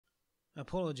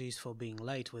Apologies for being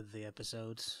late with the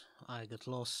episode. I got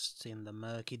lost in the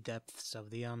murky depths of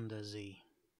the Undersea.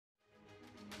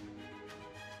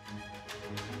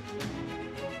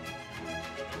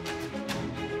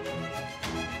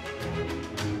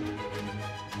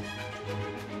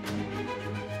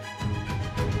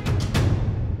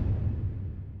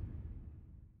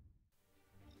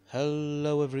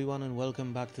 Hello everyone and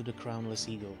welcome back to the Crownless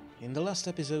Eagle. In the last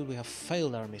episode we have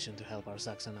failed our mission to help our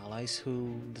Saxon allies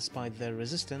who, despite their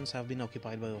resistance, have been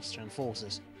occupied by Austrian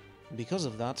forces. Because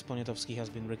of that, Poniatowski has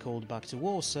been recalled back to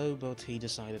Warsaw, but he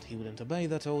decided he wouldn't obey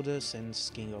that order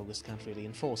since King August can't really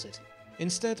enforce it.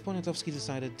 Instead, Poniatowski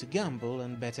decided to gamble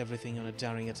and bet everything on a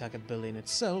daring attack at Berlin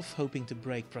itself, hoping to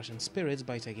break Prussian spirits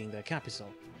by taking their capital.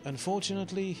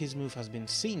 Unfortunately, his move has been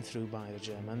seen through by the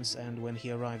Germans, and when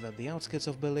he arrived at the outskirts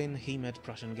of Berlin, he met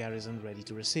Prussian garrison ready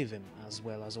to receive him, as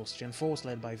well as Austrian force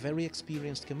led by very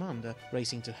experienced commander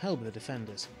racing to help the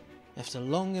defenders. After a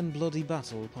long and bloody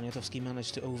battle, Poniatowski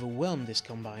managed to overwhelm this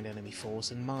combined enemy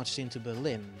force and marched into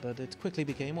Berlin, but it quickly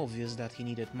became obvious that he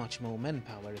needed much more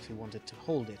manpower if he wanted to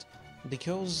hold it.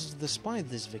 Because, despite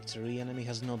this victory, enemy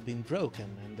has not been broken,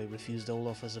 and they refused all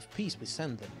offers of peace we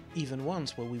sent them, even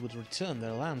once where we would return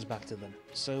their lands back to them,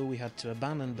 so we had to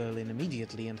abandon Berlin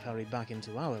immediately and hurry back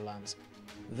into our lands.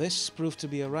 This proved to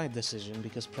be a right decision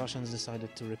because Prussians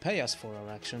decided to repay us for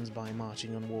our actions by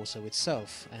marching on Warsaw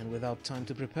itself, and without time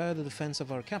to prepare, the defense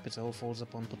of our capital falls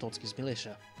upon Potocki's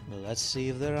militia. Let's see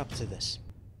if they're up to this.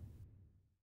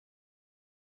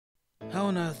 How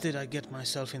on earth did I get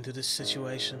myself into this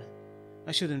situation?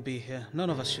 I shouldn't be here,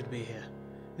 none of us should be here.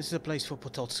 This is a place for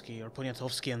Potocki or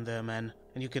Poniatowski and their men,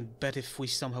 and you can bet if we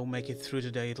somehow make it through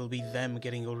today it'll be them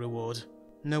getting a reward.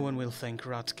 No one will thank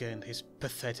Radke and his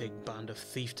pathetic band of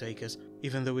thief-takers,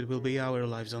 even though it will be our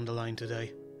lives on the line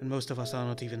today. And most of us are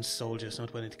not even soldiers,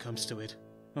 not when it comes to it.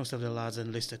 Most of the lads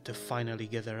enlisted to finally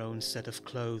get their own set of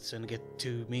clothes and get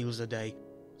 2 meals a day.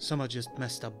 Some are just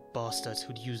messed up bastards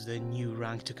who'd use their new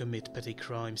rank to commit petty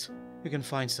crimes. You can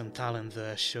find some talent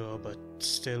there, sure, but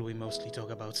still we mostly talk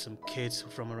about some kids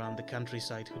from around the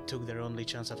countryside who took their only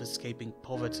chance of escaping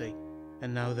poverty.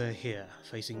 And now they're here,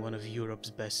 facing one of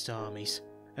Europe's best armies.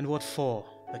 And what for?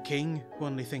 The king, who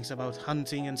only thinks about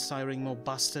hunting and siring more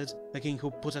bastards? The king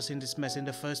who put us in this mess in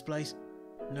the first place?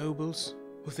 Nobles,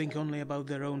 who think only about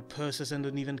their own purses and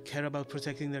don't even care about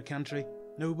protecting their country?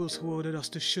 Nobles who ordered us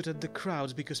to shoot at the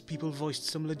crowds because people voiced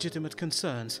some legitimate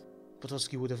concerns.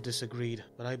 Potocki would have disagreed,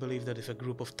 but I believe that if a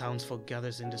group of townsfolk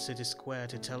gathers in the city square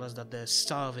to tell us that they're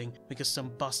starving because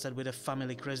some bastard with a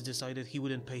family crest decided he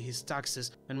wouldn't pay his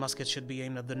taxes, then muskets should be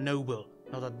aimed at the noble,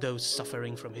 not at those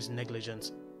suffering from his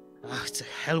negligence. To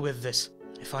hell with this.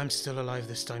 If I'm still alive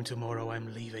this time tomorrow,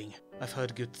 I'm leaving. I've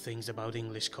heard good things about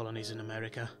English colonies in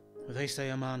America. They say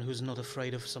a man who's not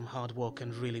afraid of some hard work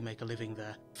can really make a living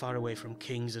there, far away from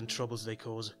kings and troubles they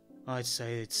cause. I'd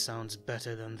say it sounds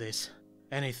better than this.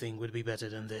 Anything would be better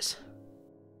than this.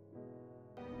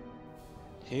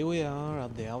 Here we are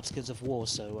at the outskirts of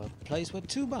Warsaw, a place where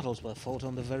 2 battles were fought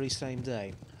on the very same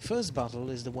day. First battle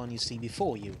is the one you see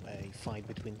before you, a fight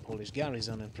between Polish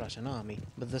garrison and Prussian army,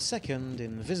 but the second,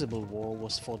 invisible war,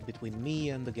 was fought between me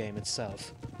and the game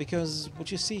itself. Because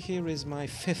what you see here is my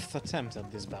 5th attempt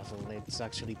at this battle. It's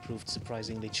actually proved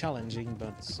surprisingly challenging,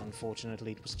 but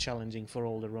unfortunately it was challenging for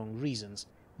all the wrong reasons.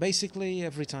 Basically,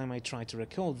 every time I tried to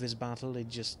record this battle, it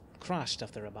just crashed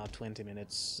after about 20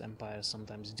 minutes. Empires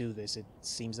sometimes do this. It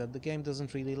seems that the game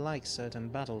doesn't really like certain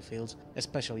battlefields,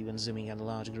 especially when zooming at a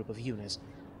large group of units.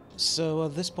 So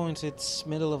at this point it's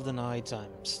middle of the night,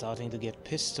 I'm starting to get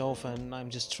pissed off and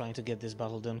I'm just trying to get this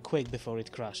battle done quick before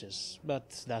it crashes,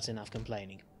 but that's enough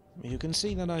complaining. You can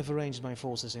see that I've arranged my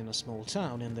forces in a small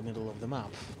town in the middle of the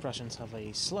map. Prussians have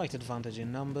a slight advantage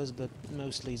in numbers, but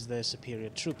mostly it's their superior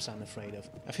troops I'm afraid of.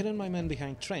 I've hidden my men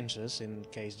behind trenches, in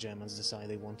case Germans decide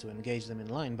they want to engage them in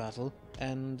line battle,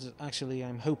 and actually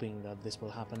I'm hoping that this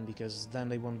will happen because then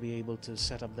they won't be able to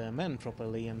set up their men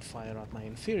properly and fire at my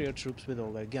inferior troops with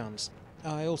all their guns.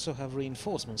 I also have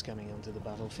reinforcements coming onto the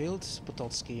battlefield.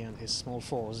 Potocki and his small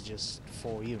force, just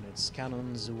 4 units,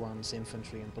 cannons, Uwans,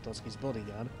 infantry and Potocki's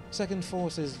bodyguard. Second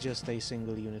force is just a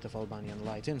single unit of Albanian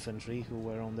light infantry who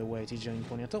were on their way to join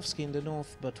Poniatowski in the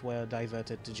north but were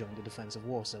diverted to join the defense of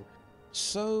Warsaw.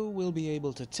 So we'll be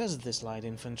able to test this light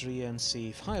infantry and see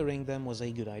if hiring them was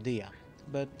a good idea.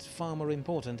 But far more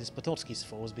important is Potocki's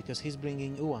force because he's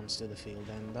bringing Uwans to the field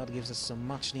and that gives us some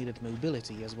much needed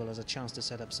mobility as well as a chance to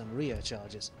set up some rear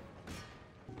charges.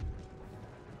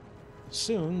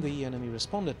 Soon the enemy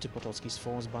responded to Potocki's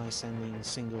force by sending a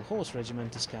single horse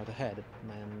regiment to scout ahead,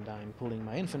 and I'm pulling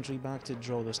my infantry back to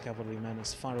draw those cavalrymen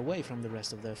as far away from the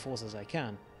rest of their force as I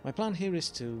can. My plan here is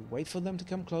to wait for them to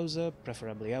come closer,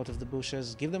 preferably out of the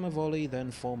bushes, give them a volley,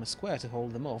 then form a square to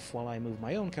hold them off while I move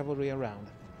my own cavalry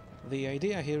around. The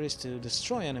idea here is to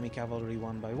destroy enemy cavalry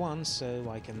one by one, so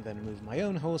I can then move my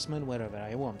own horsemen wherever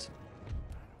I want.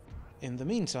 In the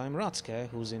meantime, Radke,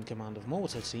 who's in command of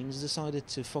mortar teams, decided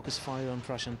to focus fire on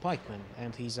Prussian pikemen,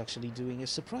 and he's actually doing a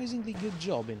surprisingly good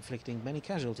job inflicting many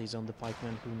casualties on the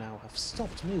pikemen who now have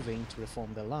stopped moving to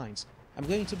reform their lines. I'm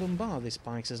going to bombard these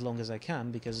pikes as long as I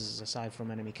can, because aside from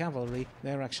enemy cavalry,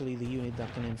 they're actually the unit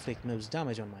that can inflict most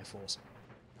damage on my force.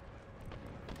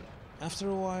 After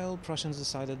a while, Prussians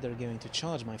decided they're going to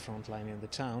charge my front line in the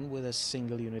town with a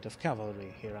single unit of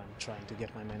cavalry. Here I'm trying to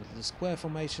get my men to the square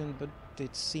formation, but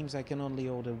it seems I can only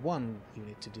order one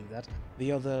unit to do that.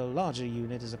 The other, larger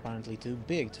unit is apparently too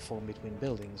big to form between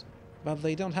buildings. But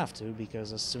they don't have to,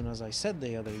 because as soon as I set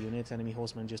the other unit, enemy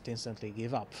horsemen just instantly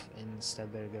give up.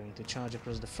 Instead, they're going to charge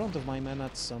across the front of my men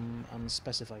at some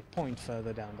unspecified point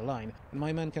further down the line, and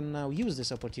my men can now use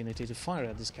this opportunity to fire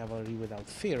at this cavalry without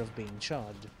fear of being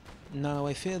charged. Now,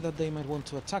 I fear that they might want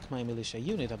to attack my militia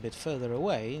unit a bit further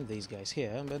away, these guys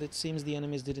here, but it seems the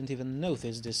enemies didn't even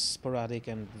notice this sporadic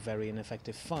and very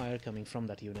ineffective fire coming from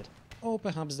that unit. Or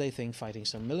perhaps they think fighting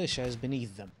some militia is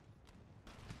beneath them.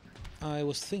 I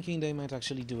was thinking they might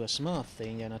actually do a smart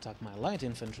thing and attack my light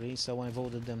infantry, so I've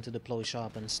ordered them to deploy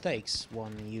sharpened stakes,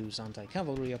 one use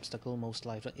anti-cavalry obstacle most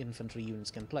light infantry units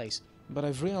can place. But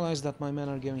I've realized that my men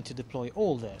are going to deploy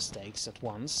all their stakes at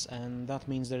once, and that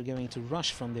means they're going to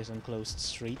rush from this enclosed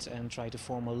street and try to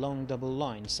form a long double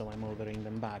line, so I'm ordering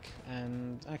them back,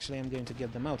 and actually I'm going to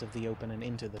get them out of the open and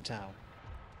into the town.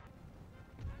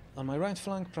 On my right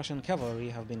flank, Prussian cavalry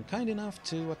have been kind enough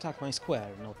to attack my square.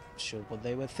 Not sure what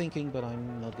they were thinking, but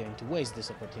I'm not going to waste this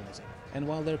opportunity. And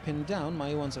while they're pinned down,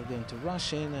 my ones are going to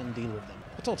rush in and deal with them.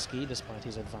 Potocki, despite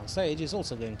his advanced age, is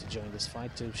also going to join this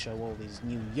fight to show all these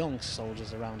new young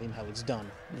soldiers around him how it's done.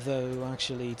 Though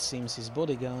actually it seems his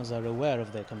bodyguards are aware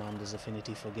of their commander's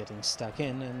affinity for getting stuck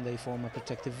in, and they form a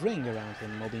protective ring around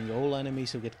him, mobbing all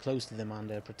enemies who get close to the man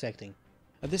they're protecting.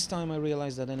 At this time I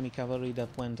realized that enemy cavalry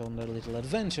that went on their little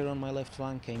adventure on my left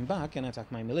flank came back and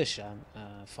attacked my militia.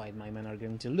 A fight my men are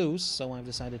going to lose, so I've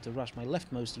decided to rush my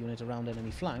leftmost unit around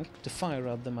enemy flank to fire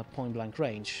at them at point-blank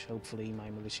range. Hopefully my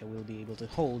militia will be able to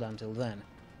hold until then.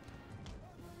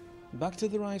 Back to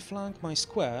the right flank, my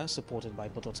square, supported by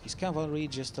Potocki's cavalry,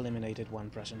 just eliminated one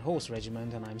Prussian horse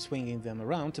regiment, and I'm swinging them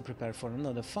around to prepare for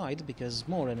another fight because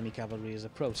more enemy cavalry is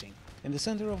approaching. In the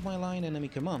center of my line, enemy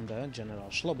commander, General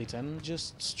Slobiten,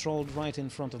 just strolled right in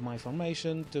front of my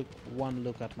formation, took one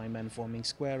look at my men forming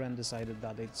square and decided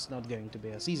that it's not going to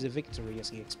be as easy victory as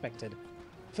he expected.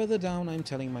 Further down, I'm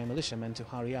telling my militiamen to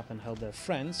hurry up and help their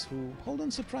friends, who hold on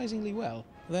surprisingly well.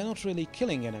 They're not really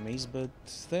killing enemies, but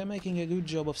they're making a good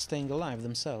job of staying alive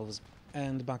themselves.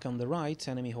 And back on the right,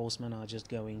 enemy horsemen are just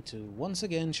going to once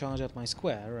again charge at my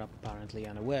square, apparently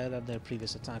unaware that their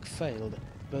previous attack failed.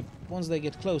 But once they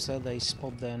get closer, they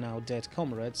spot their now dead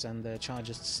comrades, and their charge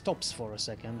just stops for a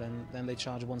second, and then they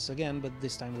charge once again, but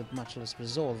this time with much less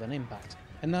resolve and impact.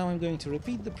 And now I'm going to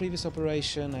repeat the previous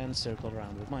operation and circle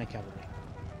around with my cavalry.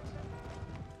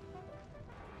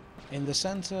 In the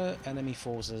center, enemy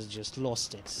forces just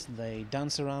lost it. They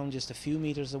dance around just a few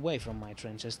meters away from my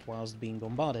trenches whilst being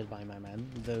bombarded by my men,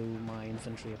 though my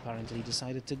infantry apparently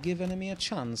decided to give enemy a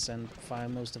chance and fire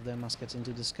most of their muskets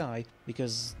into the sky,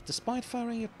 because despite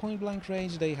firing at point-blank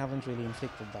range, they haven't really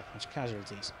inflicted that much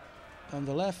casualties. On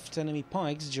the left, enemy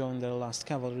pikes joined their last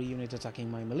cavalry unit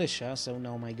attacking my militia, so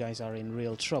now my guys are in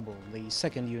real trouble. The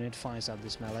second unit fires at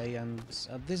this melee, and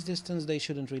at this distance they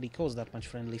shouldn't really cause that much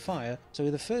friendly fire, so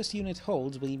if the first unit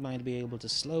holds, we might be able to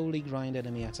slowly grind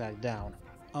enemy attack down.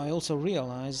 I also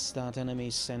realize that enemy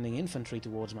is sending infantry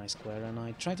towards my square, and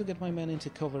I try to get my men into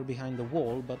cover behind the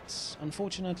wall, but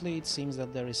unfortunately it seems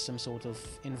that there is some sort of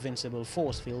invincible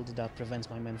force field that prevents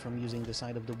my men from using the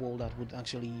side of the wall that would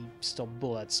actually stop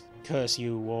bullets. Curse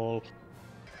you, wall!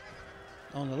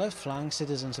 On the left flank,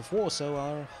 citizens of Warsaw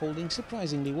are holding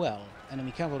surprisingly well.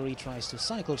 Enemy cavalry tries to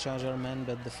cycle charge our men,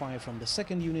 but the fire from the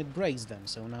second unit breaks them,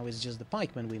 so now it's just the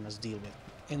pikemen we must deal with.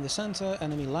 In the center,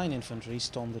 enemy line infantry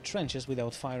storm the trenches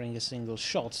without firing a single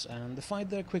shot, and the fight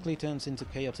there quickly turns into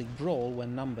chaotic brawl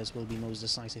when numbers will be most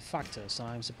decisive factor, so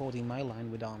I'm supporting my line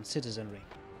with armed citizenry.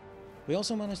 We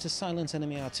also managed to silence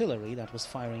enemy artillery that was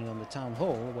firing on the town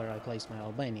hall where I placed my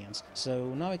Albanians, so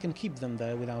now I can keep them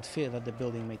there without fear that the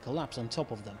building may collapse on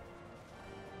top of them.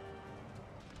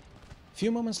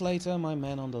 Few moments later, my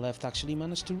men on the left actually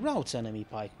managed to rout enemy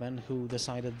pikemen, who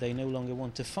decided they no longer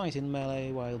want to fight in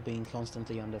melee while being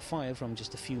constantly under fire from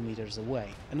just a few meters away.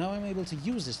 And now I'm able to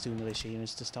use these two militia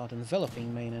units to start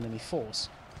enveloping main enemy force.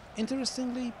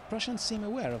 Interestingly, Prussians seem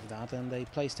aware of that, and they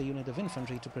placed a unit of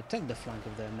infantry to protect the flank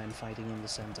of their men fighting in the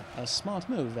center, a smart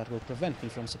move that will prevent me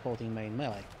from supporting main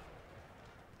melee.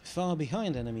 Far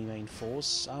behind enemy main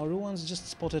force, our Ruans just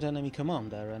spotted enemy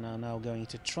commander and are now going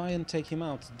to try and take him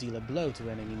out to deal a blow to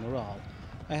enemy morale.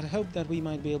 I had hoped that we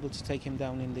might be able to take him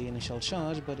down in the initial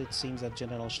charge, but it seems that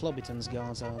General Slobityn's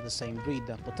guards are the same breed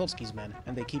that Potocki's men,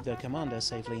 and they keep their commander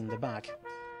safely in the back.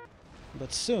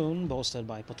 But soon, bolstered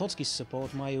by Potocki's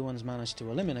support, my Uans managed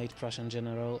to eliminate Prussian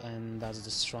general, and that's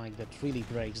the strike that really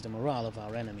breaks the morale of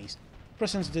our enemies.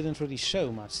 Prussians didn't really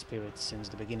show much spirit since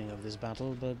the beginning of this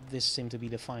battle, but this seemed to be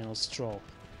the final straw.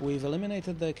 We've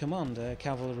eliminated their commander,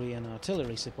 cavalry and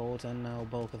artillery support, and now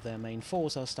bulk of their main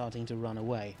force are starting to run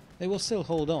away. They will still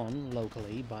hold on,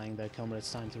 locally, buying their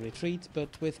comrades time to retreat,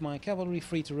 but with my cavalry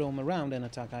free to roam around and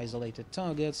attack isolated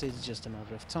targets, it's just a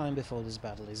matter of time before this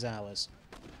battle is ours.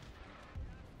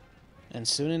 And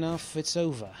soon enough, it's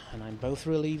over, and I'm both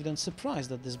relieved and surprised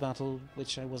that this battle,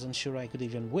 which I wasn't sure I could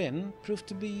even win, proved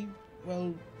to be,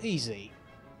 well, easy.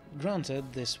 Granted,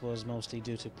 this was mostly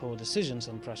due to poor decisions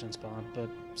on Prussian's part, but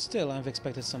still I've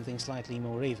expected something slightly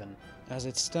more even. As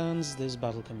it stands, this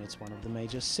battle commits one of the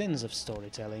major sins of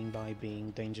storytelling by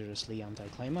being dangerously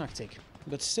anticlimactic.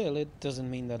 But still, it doesn't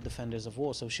mean that defenders of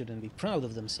Warsaw shouldn't be proud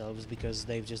of themselves because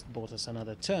they've just bought us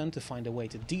another turn to find a way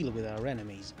to deal with our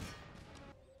enemies.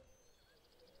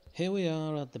 Here we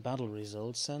are at the battle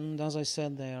results, and as I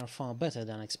said, they are far better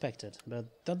than expected, but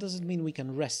that doesn't mean we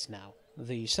can rest now.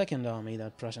 The second army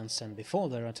that Prussians sent before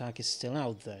their attack is still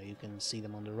out there, you can see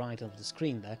them on the right of the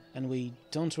screen there, and we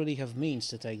don't really have means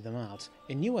to take them out.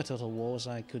 In newer Total Wars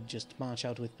I could just march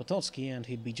out with Potocki and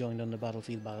he'd be joined on the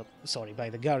battlefield by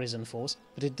the garrison force,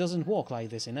 but it doesn't work like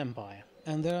this in Empire.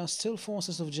 And there are still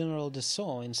forces of General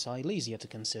Dessau in Silesia to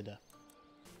consider.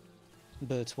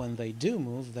 But when they do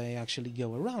move, they actually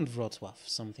go around Wrocław,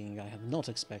 something I had not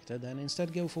expected, and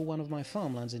instead go for one of my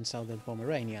farmlands in southern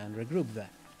Pomerania and regroup there.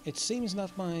 It seems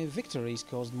that my victories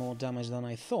caused more damage than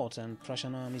I thought, and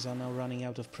Prussian armies are now running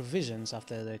out of provisions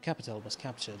after their capital was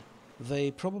captured. They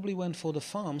probably went for the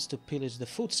farms to pillage the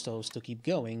food stores to keep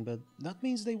going, but that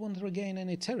means they won't regain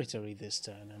any territory this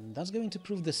turn, and that's going to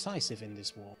prove decisive in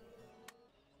this war.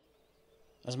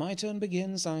 As my turn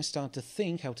begins, I start to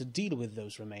think how to deal with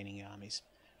those remaining armies.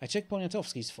 I check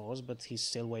Poniatowski's force, but he's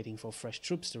still waiting for fresh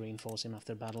troops to reinforce him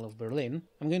after Battle of Berlin.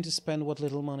 I'm going to spend what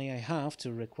little money I have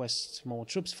to request more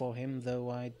troops for him, though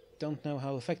I don't know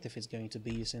how effective it's going to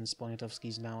be since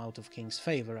Poniatowski's now out of King's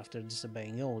favor after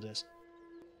disobeying orders.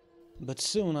 But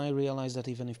soon I realized that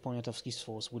even if Poniatowski's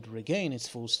force would regain its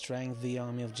full strength, the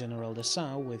army of General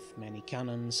Dessau, with many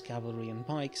cannons, cavalry and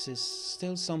pikes, is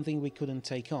still something we couldn't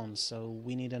take on, so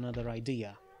we need another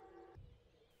idea.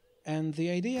 And the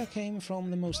idea came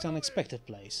from the most unexpected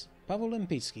place. Paweł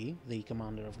Lempicki, the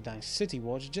commander of Gdańsk City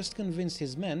Watch, just convinced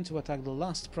his men to attack the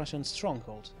last Prussian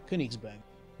stronghold, Königsberg.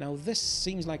 Now this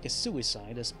seems like a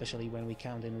suicide, especially when we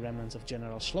count in remnants of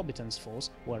General Slobityn's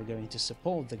force, who are going to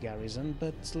support the garrison,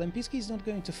 but Lempicki is not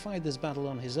going to fight this battle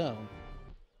on his own.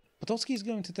 Potocki is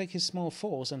going to take his small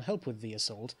force and help with the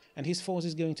assault, and his force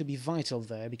is going to be vital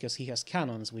there because he has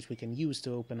cannons which we can use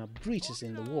to open up breaches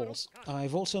in the walls.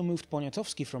 I've also moved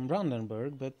Poniatowski from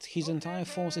Brandenburg, but his entire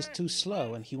force is too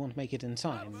slow and he won't make it in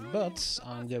time. But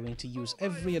I'm going to use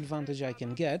every advantage I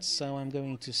can get, so I'm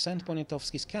going to send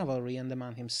Poniatowski's cavalry and the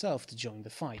man himself to join the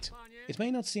fight. It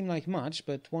may not seem like much,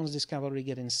 but once this cavalry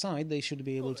get inside, they should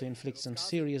be able to inflict some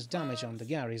serious damage on the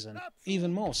garrison.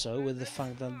 Even more so with the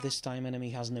fact that this time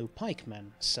enemy has no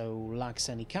pikemen, so lacks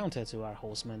any counter to our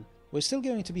horsemen. We're still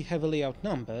going to be heavily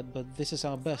outnumbered, but this is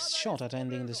our best shot at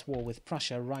ending this war with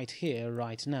Prussia right here,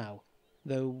 right now.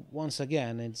 Though, once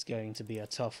again, it's going to be a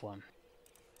tough one.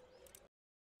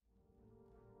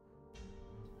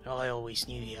 I always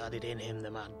knew he had it in him,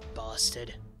 the mad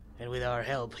bastard. And with our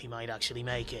help, he might actually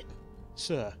make it.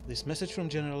 Sir, this message from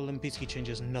General Lempicki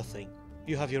changes nothing.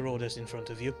 You have your orders in front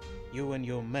of you. You and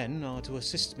your men are to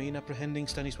assist me in apprehending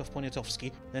Stanisław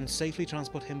Poniatowski, then safely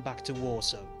transport him back to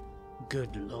Warsaw.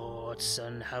 Good lord,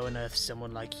 son, how on earth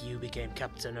someone like you became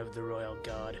captain of the Royal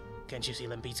Guard? Can't you see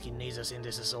Lempicki needs us in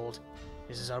this assault?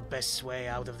 This is our best way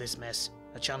out of this mess.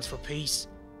 A chance for peace.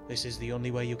 This is the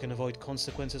only way you can avoid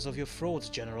consequences of your frauds,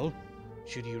 General.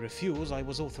 Should you refuse, I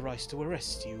was authorized to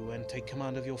arrest you and take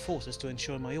command of your forces to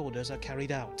ensure my orders are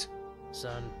carried out.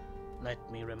 Son, let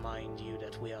me remind you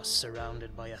that we are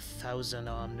surrounded by 1,000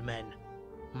 armed men.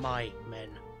 My men.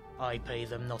 I pay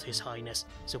them, not His Highness,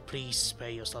 so please spare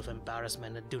yourself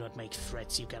embarrassment and do not make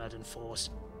threats you cannot enforce.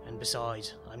 And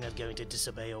besides, I'm not going to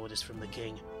disobey orders from the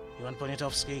king. You want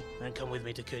Poniatowski? Then come with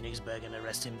me to Königsberg and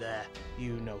arrest him there.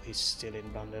 You know he's still in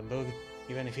Brandenburg.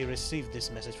 Even if he received this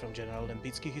message from General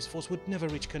Lempicki, his force would never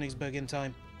reach Königsberg in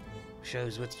time.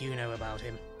 Shows what you know about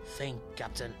him. Think,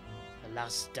 Captain. A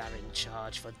last daring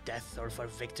charge for death or for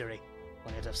victory.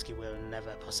 Poniatowski will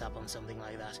never pass up on something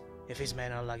like that. If his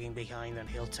men are lagging behind, then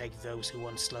he'll take those who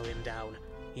won't slow him down.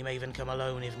 He may even come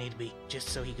alone if need be, just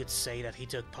so he could say that he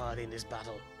took part in this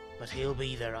battle. But he'll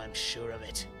be there, I'm sure of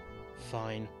it.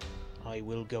 Fine. I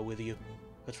will go with you.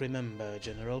 But remember,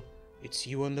 General, it's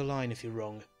you on the line if you're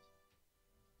wrong.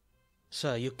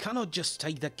 Sir, you cannot just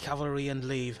take the cavalry and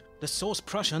leave. The source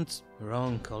Prussians...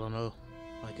 Wrong, Colonel.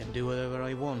 I can do whatever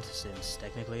I want, since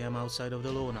technically I'm outside of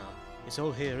the law now. It's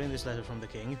all here in this letter from the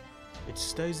king. It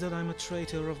states that I'm a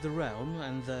traitor of the realm,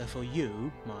 and therefore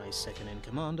you, my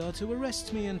second-in-command, are to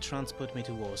arrest me and transport me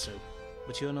to Warsaw.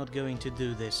 But you're not going to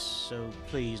do this, so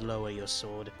please lower your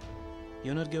sword.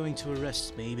 You're not going to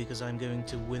arrest me because I'm going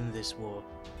to win this war.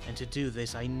 And to do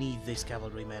this, I need these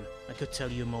cavalrymen. I could tell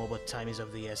you more, but time is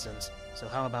of the essence. So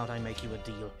how about I make you a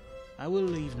deal? I will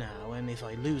leave now, and if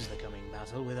I lose the coming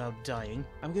battle without dying,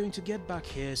 I'm going to get back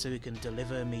here so you can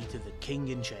deliver me to the king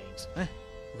in chains.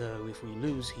 Though if we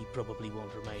lose, he probably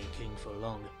won't remain king for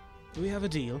long. Do we have a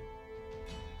deal?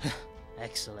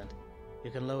 Excellent.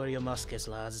 You can lower your muskets,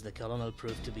 lads. The colonel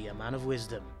proved to be a man of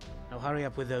wisdom. Now hurry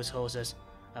up with those horses.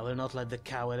 I will not let the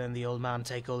coward and the old man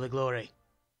take all the glory.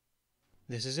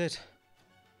 This is it.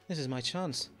 This is my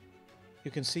chance.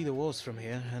 You can see the walls from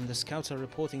here, and the scouts are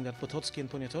reporting that Potocki and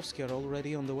Poniatowski are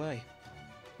already on the way.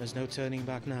 There's no turning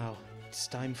back now. It's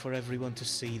time for everyone to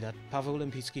see that Paweł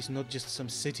Lempicki is not just some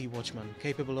city watchman,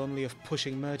 capable only of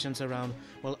pushing merchants around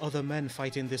while other men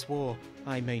fight in this war.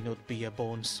 I may not be a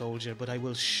born soldier, but I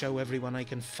will show everyone I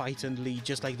can fight and lead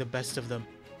just like the best of them.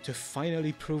 To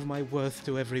finally prove my worth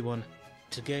to everyone.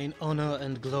 To gain honor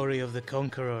and glory of the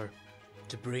conqueror.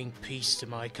 To bring peace to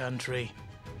my country.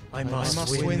 I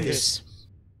must win this.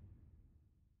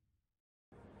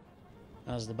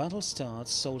 As the battle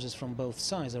starts, soldiers from both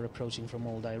sides are approaching from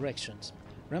all directions.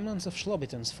 Remnants of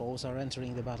Szlobiten's force are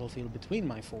entering the battlefield between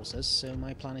my forces, so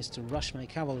my plan is to rush my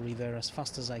cavalry there as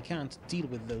fast as I can to deal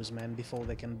with those men before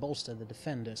they can bolster the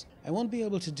defenders. I won't be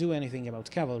able to do anything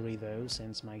about cavalry though,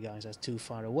 since my guys are too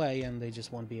far away and they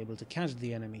just won't be able to catch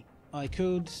the enemy. I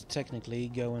could, technically,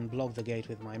 go and block the gate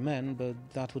with my men, but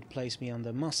that would place me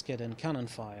under musket and cannon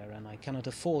fire, and I cannot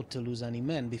afford to lose any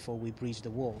men before we breach the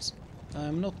walls.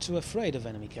 I'm not too afraid of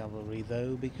enemy cavalry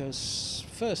though, because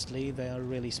firstly they are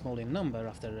really small in number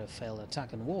after a failed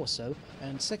attack in Warsaw,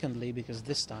 and secondly because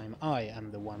this time I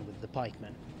am the one with the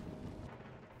pikemen.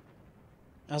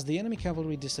 As the enemy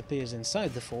cavalry disappears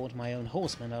inside the fort, my own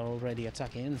horsemen are already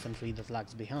attacking infantry that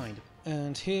lags behind.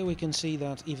 And here we can see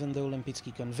that even though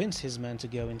Lempicki convinced his men to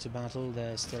go into battle,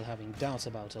 they're still having doubts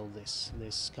about all this.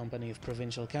 This company of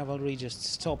provincial cavalry just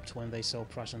stopped when they saw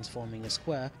Prussians forming a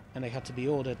square, and they had to be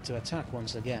ordered to attack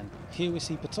once again. Here we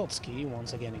see Potocki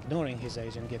once again ignoring his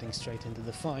age and getting straight into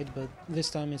the fight, but this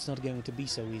time it's not going to be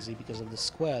so easy because of the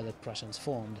square that Prussians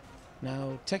formed.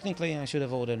 Now, technically I should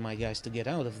have ordered my guys to get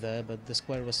out of there, but the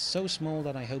square was so small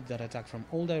that I hoped that attack from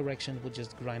all directions would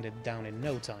just grind it down in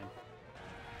no time.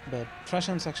 But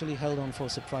Prussians actually held on for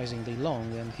surprisingly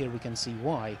long, and here we can see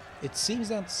why. It seems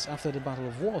that after the Battle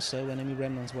of Warsaw, enemy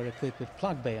remnants were equipped with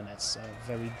plug bayonets, a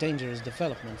very dangerous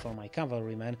development for my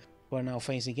cavalrymen, who are now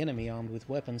facing enemy armed with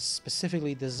weapons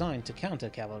specifically designed to counter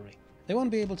cavalry. They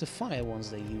won't be able to fire once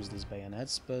they use these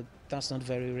bayonets, but that's not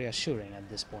very reassuring at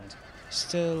this point.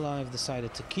 Still, I've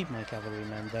decided to keep my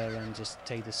cavalrymen there and just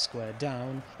take the square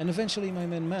down, and eventually my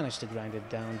men managed to grind it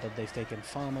down, but they've taken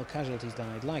far more casualties than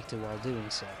I'd like to while doing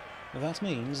so. That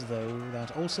means, though,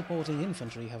 that all supporting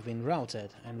infantry have been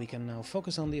routed, and we can now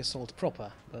focus on the assault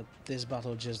proper, but this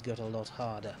battle just got a lot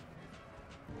harder.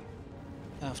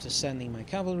 After sending my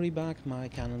cavalry back, my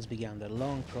cannons began their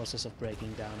long process of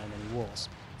breaking down enemy walls.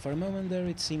 For a moment there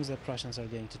it seems that Prussians are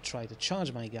going to try to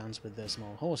charge my guns with their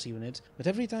small horse unit, but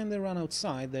every time they ran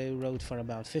outside they rode for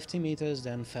about 50 meters,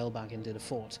 then fell back into the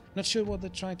fort. Not sure what they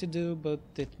tried to do, but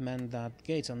it meant that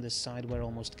gates on this side were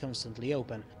almost constantly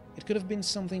open. It could have been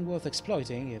something worth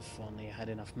exploiting, if only I had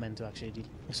enough men to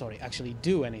actually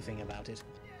do anything about it.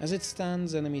 As it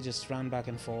stands, enemy just ran back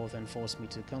and forth and forced me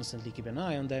to constantly keep an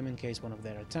eye on them in case one of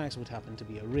their attacks would happen to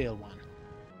be a real one.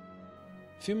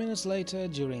 A few minutes later,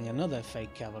 during another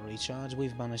fake cavalry charge,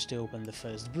 we've managed to open the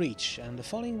first breach, and the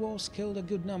falling walls killed a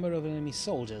good number of enemy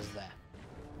soldiers there.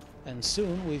 and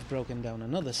soon we've broken down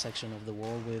another section of the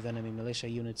wall with enemy militia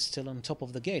units still on top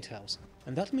of the gatehouse.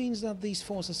 And that means that these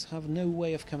forces have no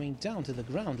way of coming down to the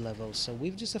ground level, so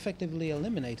we've just effectively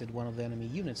eliminated one of the enemy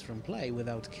units from play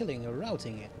without killing or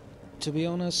routing it. To be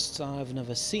honest, I've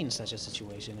never seen such a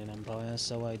situation in Empire,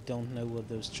 so I don't know what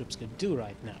those troops could do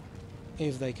right now.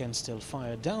 If they can still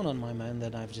fire down on my men,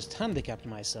 then I've just handicapped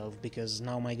myself, because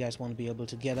now my guys won't be able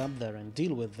to get up there and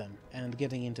deal with them, and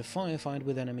getting into firefight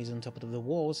with enemies on top of the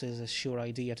walls is a sure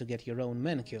idea to get your own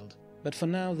men killed. But for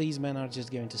now, these men are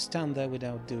just going to stand there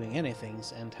without doing anything,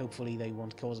 and hopefully they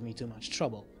won't cause me too much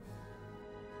trouble.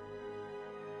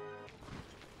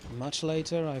 Much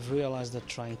later, I've realized that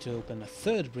trying to open a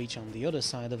third breach on the other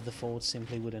side of the fort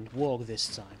simply wouldn't work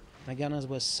this time. My gunners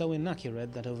were so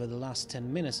inaccurate that over the last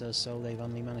 10 minutes or so they've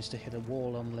only managed to hit a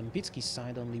wall on Lempicki's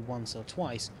side only once or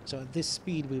twice, so at this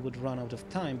speed we would run out of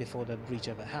time before that breach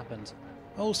ever happened.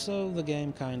 Also, the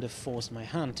game kind of forced my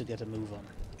hand to get a move on.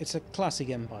 It's a classic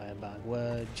Empire bug,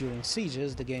 where during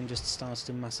sieges the game just starts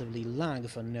to massively lag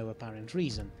for no apparent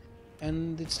reason.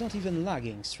 And it's not even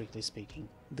lagging, strictly speaking.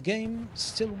 The game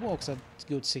still works at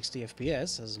good 60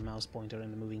 FPS, as mouse pointer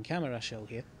and the moving camera show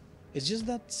here. It's just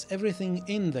that everything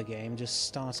in the game just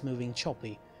starts moving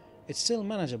choppy. It's still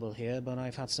manageable here, but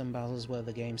I've had some battles where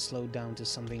the game slowed down to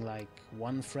something like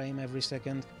 1 frame every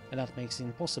second, and that makes it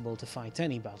impossible to fight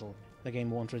any battle. The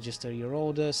game won't register your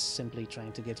orders, simply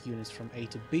trying to get units from A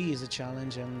to B is a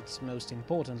challenge, and most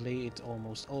importantly, it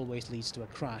almost always leads to a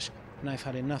crash. And I've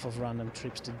had enough of random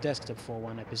trips to desktop for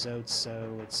one episode,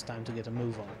 so it's time to get a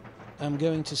move on. I'm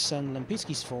going to send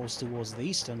Lempicki's force towards the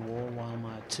eastern wall, while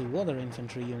my 2 other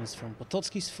infantry units from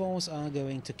Potocki's force are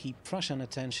going to keep Prussian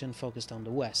attention focused on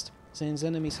the west. Since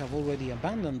enemies have already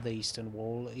abandoned the eastern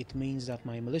wall, it means that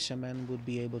my militiamen would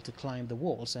be able to climb the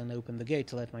walls and open the gate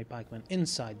to let my pikemen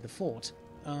inside the fort.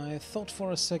 I thought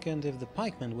for a second if the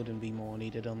pikemen wouldn't be more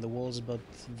needed on the walls, but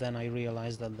then I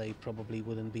realized that they probably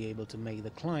wouldn't be able to make the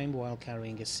climb while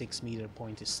carrying a 6-meter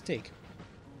pointy stick.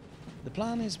 The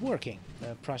plan is working.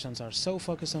 The Prussians are so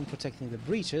focused on protecting the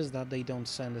breaches that they don't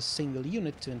send a single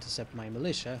unit to intercept my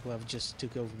militia, who have just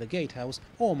took over the gatehouse,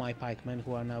 or my pikemen,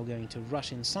 who are now going to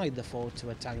rush inside the fort to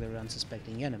attack their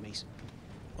unsuspecting enemies.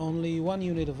 Only 1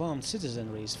 unit of armed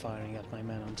citizenry is firing at my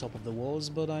men on top of the walls,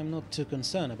 but I'm not too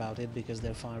concerned about it because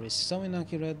their fire is so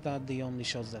inaccurate that the only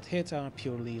shots that hit are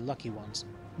purely lucky ones.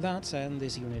 That, and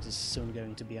this unit is soon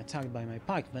going to be attacked by my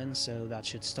pikemen, so that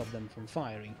should stop them from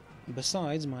firing.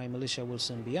 Besides, my militia will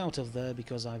soon be out of there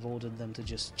because I've ordered them to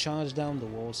just charge down the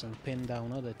walls and pin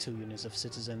down other 2 units of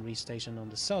citizenry stationed on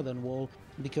the southern wall,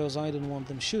 because I don't want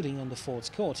them shooting on the fort's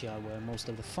courtyard where most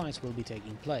of the fights will be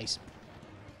taking place.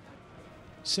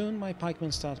 Soon my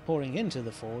pikemen start pouring into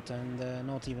the fort, and they're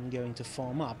not even going to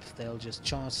form up, they'll just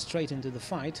charge straight into the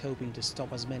fight, hoping to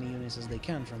stop as many units as they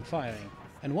can from firing.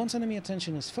 And once enemy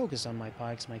attention is focused on my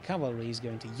pikes, my cavalry is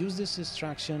going to use this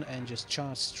distraction and just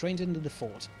charge straight into the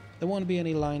fort. There won't be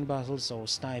any line battles or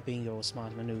sniping or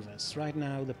smart maneuvers. Right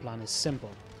now the plan is simple.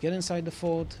 Get inside the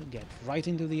fort, get right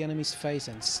into the enemy's face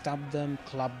and stab them,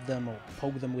 club them or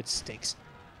poke them with sticks.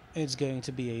 It's going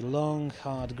to be a long,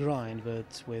 hard grind,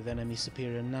 but with enemy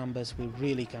superior numbers we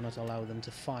really cannot allow them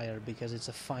to fire because it's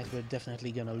a fight we're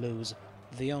definitely gonna lose.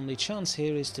 The only chance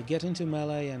here is to get into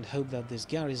melee and hope that this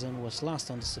garrison was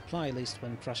last on the supply list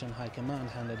when Prussian High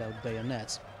Command handed out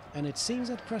bayonets. And it seems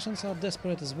that Prussians are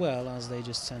desperate as well, as they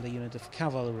just send a unit of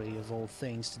cavalry of all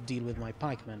things to deal with my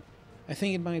pikemen. I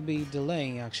think it might be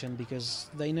delaying action because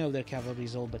they know their cavalry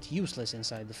is all but useless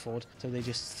inside the fort, so they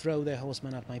just throw their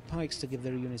horsemen at my pikes to give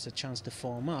their units a chance to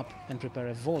form up and prepare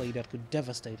a volley that could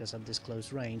devastate us at this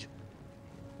close range.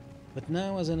 But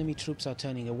now, as enemy troops are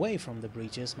turning away from the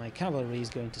breaches, my cavalry is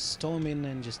going to storm in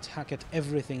and just hack at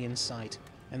everything in sight.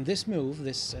 And this move,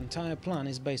 this entire plan,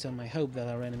 is based on my hope that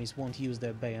our enemies won't use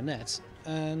their bayonets,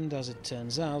 and as it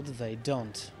turns out, they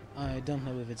don't. I don't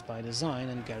know if it's by design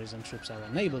and garrison troops are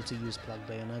unable to use plug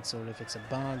bayonets, or if it's a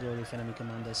bug, or if enemy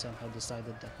commanders somehow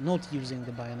decided that not using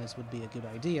the bayonets would be a good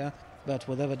idea, but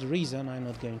whatever the reason, I'm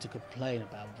not going to complain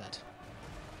about that.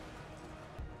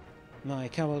 My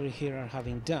cavalry here are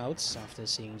having doubts, after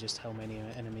seeing just how many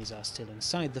enemies are still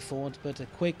inside the fort, but a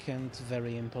quick and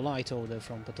very impolite order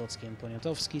from Potocki and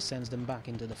Poniatowski sends them back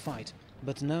into the fight.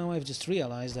 But now I've just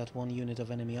realized that 1 unit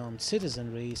of enemy armed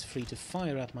citizenry is free to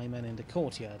fire at my men in the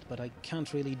courtyard, but I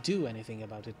can't really do anything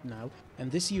about it now,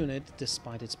 and this unit,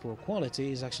 despite its poor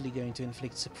quality, is actually going to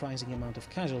inflict a surprising amount of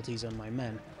casualties on my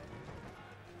men.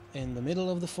 In the middle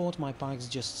of the fort, my pikes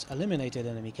just eliminated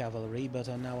enemy cavalry, but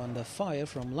are now under fire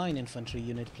from line infantry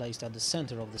unit placed at the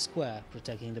center of the square,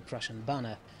 protecting the Prussian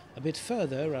banner. A bit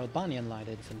further, Albanian light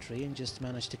infantry just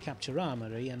managed to capture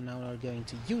armory and now are going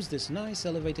to use this nice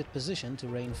elevated position to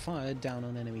rain fire down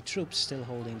on enemy troops still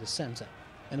holding the center.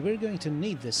 And we're going to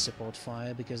need this support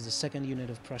fire because the second unit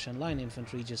of Prussian line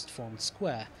infantry just formed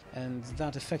square, and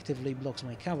that effectively blocks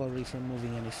my cavalry from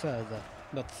moving any further.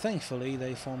 But thankfully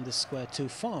they formed this square too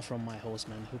far from my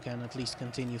horsemen, who can at least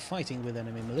continue fighting with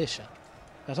enemy militia.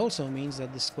 That also means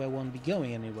that the square won't be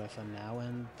going anywhere for now,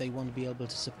 and they won't be able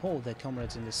to support their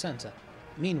comrades in the center.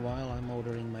 Meanwhile, I'm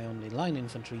ordering my only line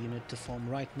infantry unit to form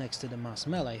right next to the mass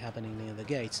melee happening near the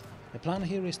gates. The plan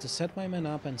here is to set my men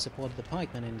up and support the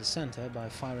pikemen in the center by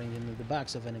firing into the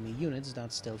backs of enemy units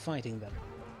that's still fighting them.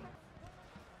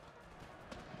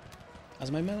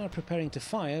 As my men are preparing to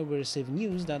fire, we receive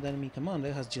news that the enemy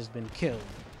commander has just been killed.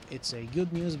 It's a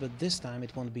good news, but this time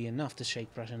it won't be enough to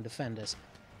shake Prussian defenders.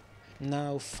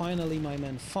 Now, finally my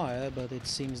men fire, but it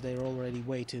seems they're already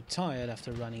way too tired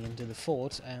after running into the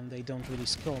fort, and they don't really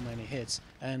score many hits.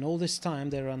 And all this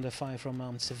time they're under fire from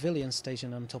armed civilians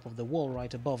stationed on top of the wall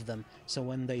right above them, so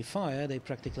when they fire, they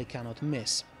practically cannot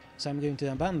miss. So I'm going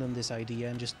to abandon this idea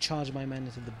and just charge my men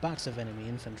into the backs of enemy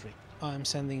infantry. I'm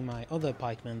sending my other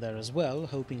pikemen there as well,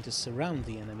 hoping to surround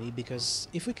the enemy, because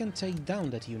if we can take down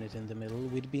that unit in the middle,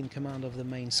 we'd be in command of the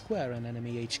main square and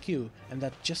enemy HQ, and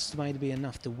that just might be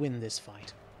enough to win this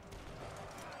fight.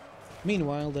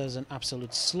 Meanwhile, there's an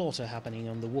absolute slaughter happening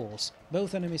on the walls.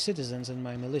 Both enemy citizens and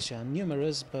my militia are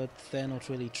numerous, but they're not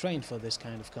really trained for this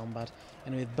kind of combat,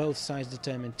 and with both sides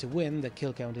determined to win, the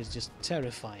kill count is just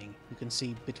terrifying. You can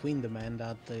see between the men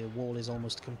that the wall is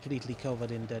almost completely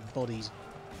covered in dead bodies.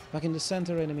 Back in the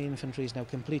center, enemy infantry is now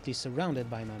completely surrounded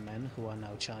by my men, who are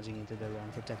now charging into their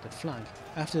unprotected flank.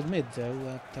 I have to admit,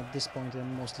 though, at this point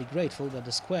I'm mostly grateful that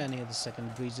the square near the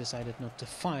second breach decided not to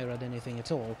fire at anything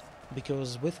at all,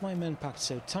 because with my men packed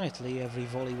so tightly, every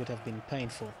volley would have been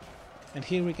painful. And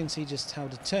here we can see just how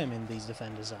determined these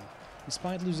defenders are.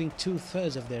 Despite losing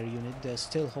 2/3 of their unit, they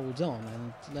still hold on,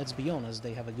 and let's be honest,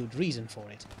 they have a good reason for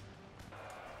it.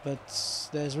 But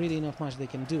there's really not much they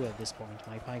can do at this point.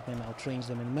 My pikemen outrange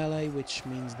them in melee, which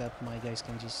means that my guys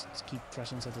can just keep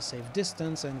Prussians at a safe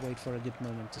distance and wait for a good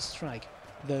moment to strike.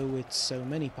 Though with so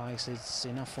many pikes, it's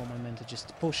enough for my men to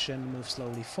just push and move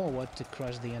slowly forward to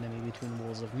crush the enemy between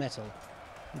walls of metal.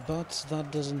 But that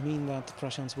doesn't mean that the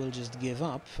Prussians will just give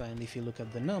up, and if you look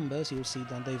at the numbers, you'll see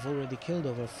that they've already killed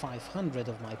over 500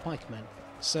 of my pikemen.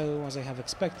 So, as I have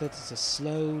expected, it's a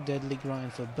slow, deadly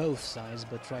grind for both sides,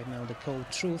 but right now the cold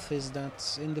truth is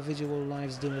that individual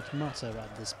lives do not matter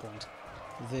at this point.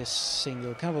 This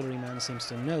single cavalryman seems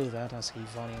to know that as he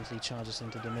valiantly charges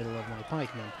into the middle of my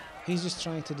pikemen. He's just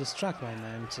trying to distract my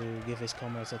men to give his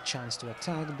comrades a chance to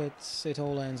attack, but it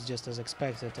all ends just as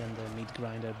expected and the meat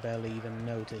grinder barely even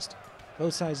noticed.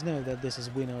 Both sides know that this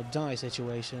is win or die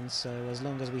situation, so as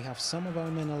long as we have some of our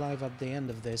men alive at the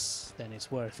end of this, then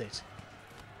it's worth it.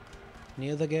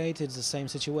 Near the gate, it's the same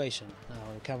situation.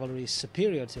 Our cavalry is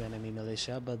superior to enemy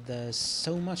militia, but there's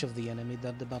so much of the enemy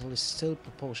that the battle is still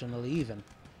proportionally even.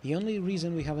 The only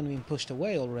reason we haven't been pushed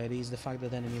away already is the fact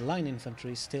that enemy line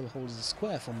infantry still holds the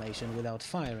square formation without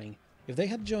firing. If they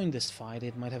had joined this fight,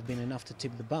 it might have been enough to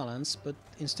tip the balance, but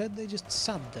instead they just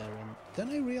sat there, and then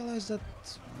I realized that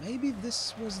maybe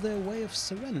this was their way of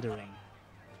surrendering.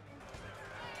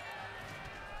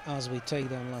 As we take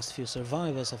down last few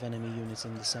survivors of enemy units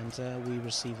in the center, we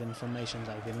receive information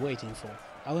I've been waiting for.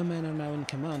 Our men are now in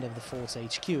command of the fort's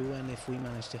HQ, and if we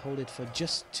manage to hold it for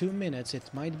just 2 minutes,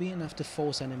 it might be enough to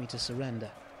force enemy to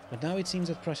surrender. But now it seems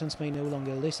that Prussians may no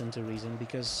longer listen to reason,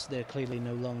 because they're clearly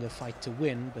no longer fight to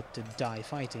win, but to die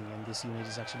fighting, and this unit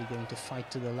is actually going to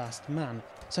fight to the last man,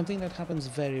 something that happens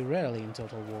very rarely in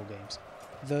Total War games.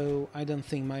 Though I don't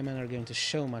think my men are going to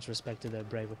show much respect to their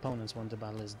brave opponents when the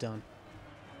battle is done.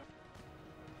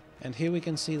 And here we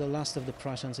can see the last of the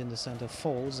Prussians in the center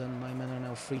falls, and my men are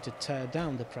now free to tear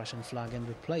down the Prussian flag and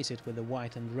replace it with the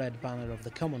white and red banner of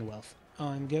the Commonwealth.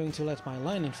 I'm going to let my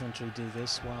line infantry do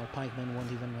this, while pikemen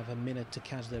won't even have a minute to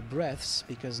catch their breaths,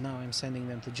 because now I'm sending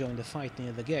them to join the fight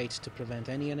near the gate to prevent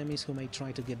any enemies who may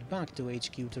try to get back to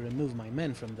HQ to remove my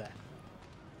men from there.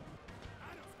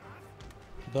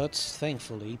 But,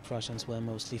 thankfully, Prussians were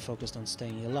mostly focused on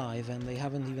staying alive, and they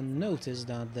haven't even noticed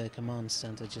that their command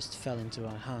center just fell into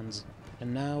our hands.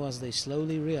 And now, as they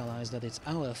slowly realize that it's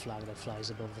our flag that flies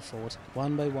above the fort,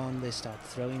 one by one they start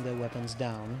throwing their weapons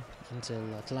down, until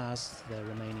at last their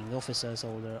remaining officers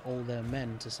order all their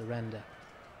men to surrender.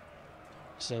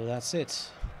 So that's it.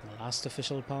 The last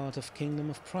official part of Kingdom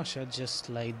of Prussia just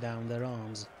laid down their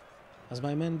arms. As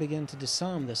my men began to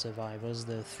disarm the survivors,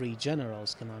 the 3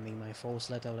 generals commanding my force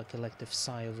let out a collective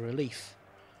sigh of relief.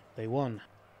 They won.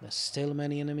 There's still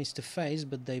many enemies to face,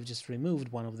 but they've just removed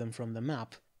one of them from the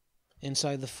map.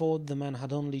 Inside the fort, the men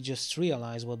had only just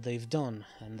realized what they've done,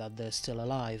 and that they're still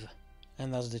alive.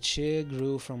 And as the cheer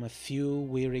grew from a few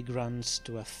weary grunts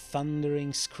to a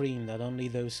thundering scream that only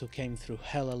those who came through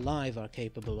hell alive are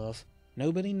capable of,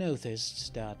 nobody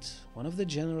noticed that one of the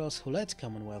generals who led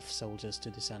Commonwealth soldiers to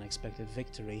this unexpected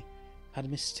victory had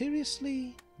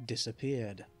mysteriously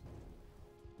disappeared.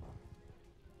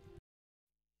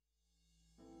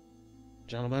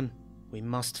 Gentlemen, we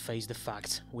must face the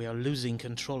fact. We are losing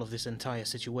control of this entire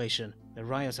situation. The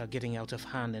riots are getting out of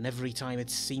hand, and every time it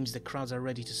seems the crowds are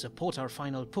ready to support our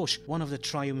final push, one of the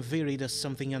triumvirate does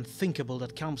something unthinkable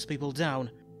that calms people down.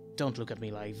 Don't look at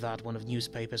me like that. One of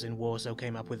newspapers in Warsaw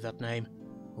came up with that name.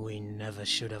 We never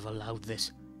should have allowed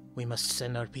this. We must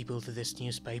send our people to this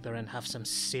newspaper and have some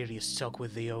serious talk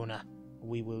with the owner.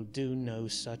 We will do no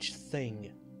such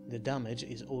thing. The damage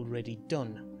is already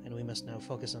done, and we must now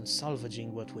focus on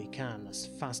salvaging what we can as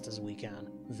fast as we can.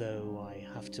 Though I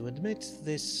have to admit,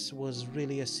 this was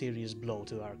really a serious blow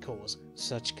to our cause.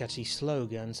 Such catchy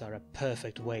slogans are a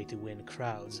perfect way to win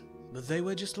crowds. But they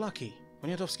were just lucky.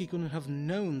 Poniatowski couldn't have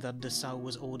known that Dessau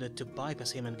was ordered to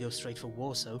bypass him and go straight for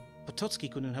Warsaw. Potocki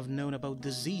couldn't have known about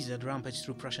disease that rampaged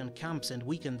through Prussian camps and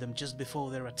weakened them just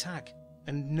before their attack.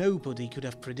 And nobody could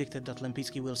have predicted that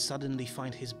Lempicki will suddenly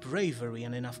find his bravery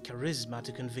and enough charisma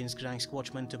to convince Gdańsk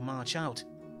watchmen to march out.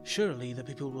 Surely the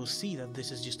people will see that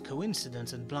this is just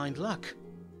coincidence and blind luck.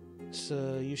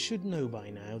 Sir, you should know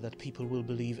by now that people will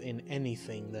believe in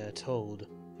anything they're told.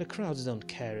 The crowds don't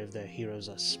care if their heroes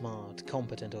are smart,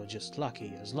 competent or just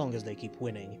lucky, as long as they keep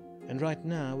winning. And right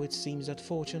now it seems that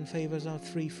fortune favors our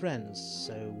 3 friends,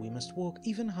 so we must work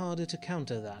even harder to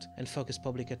counter that and focus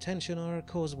public attention on our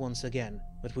cause once again.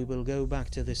 But we will go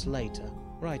back to this later.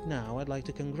 Right now I'd like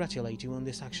to congratulate you on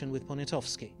this action with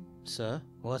Poniatowski. Sir?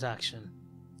 What action?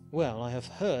 Well, I have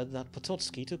heard that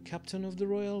Potocki took captain of the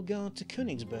Royal Guard to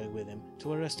Königsberg with him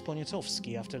to arrest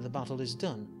Poniatowski after the battle is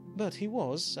done. But he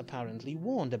was, apparently,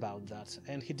 warned about that,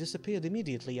 and he disappeared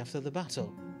immediately after the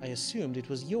battle. I assumed it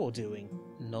was your doing.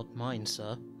 Not mine,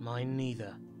 sir. Mine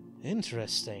neither.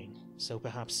 Interesting. So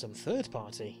perhaps some third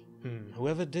party?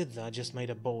 Whoever did that just made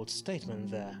a bold statement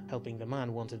there, helping the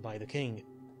man wanted by the king.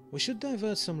 We should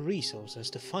divert some resources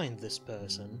to find this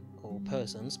person, or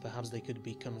persons. Perhaps they could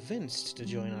be convinced to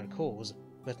join our cause.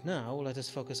 But now let us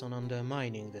focus on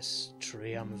undermining this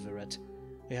triumvirate.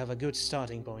 We have a good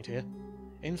starting point here.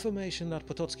 Information that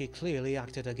Potocki clearly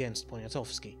acted against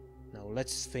Poniatowski. Now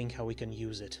let's think how we can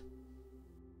use it.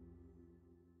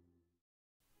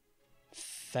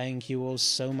 Thank you all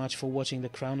so much for watching the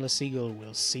Crownless Eagle.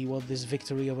 We'll see what this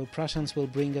victory over Prussians will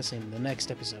bring us in the next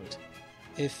episode.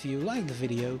 If you liked the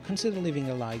video, consider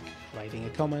leaving a like, writing a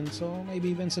comment, or maybe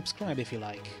even subscribe if you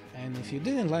like. And if you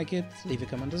didn't like it, leave a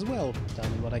comment as well. Tell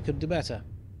me what I could do better.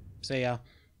 See ya.